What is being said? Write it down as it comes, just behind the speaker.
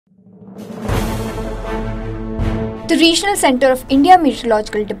The Regional Centre of India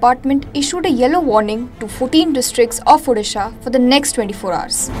Meteorological Department issued a yellow warning to 14 districts of Odisha for the next 24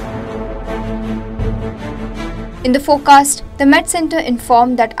 hours. In the forecast, the Met Centre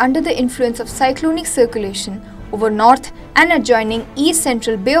informed that under the influence of cyclonic circulation over north and adjoining East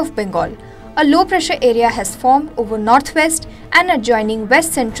Central Bay of Bengal, a low pressure area has formed over northwest and adjoining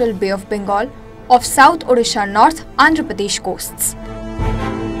West Central Bay of Bengal of South Odisha North Andhra Pradesh coasts.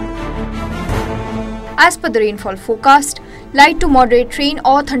 As per the rainfall forecast, light to moderate rain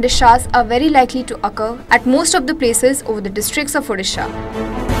or thunder showers are very likely to occur at most of the places over the districts of Odisha.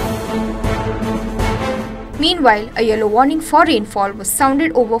 Meanwhile, a yellow warning for rainfall was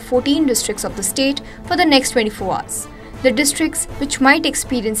sounded over 14 districts of the state for the next 24 hours. The districts which might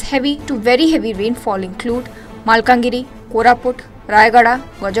experience heavy to very heavy rainfall include Malkangiri, Koraput, Rayagada,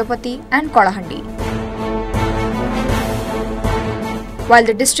 Gajapati and Kalahandi. While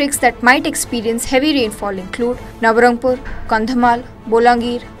the districts that might experience heavy rainfall include Nabarangpur, Kandhamal,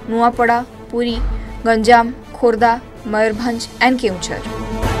 Bolangir, Nuapada, Puri, Ganjam, Khorda, Mayurbhanj and Keonjhar.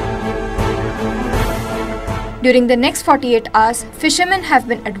 During the next 48 hours, fishermen have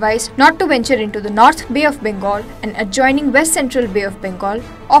been advised not to venture into the North Bay of Bengal and adjoining West Central Bay of Bengal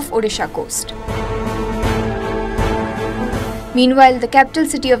off Odisha coast. Meanwhile, the capital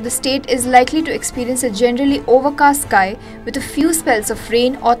city of the state is likely to experience a generally overcast sky with a few spells of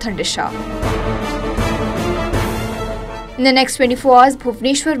rain or thunder shower. In the next 24 hours,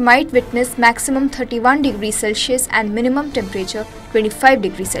 Bhubaneswar might witness maximum 31 degrees Celsius and minimum temperature 25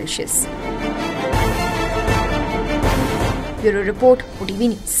 degrees Celsius. Bureau Report, OTV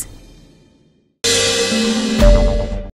News.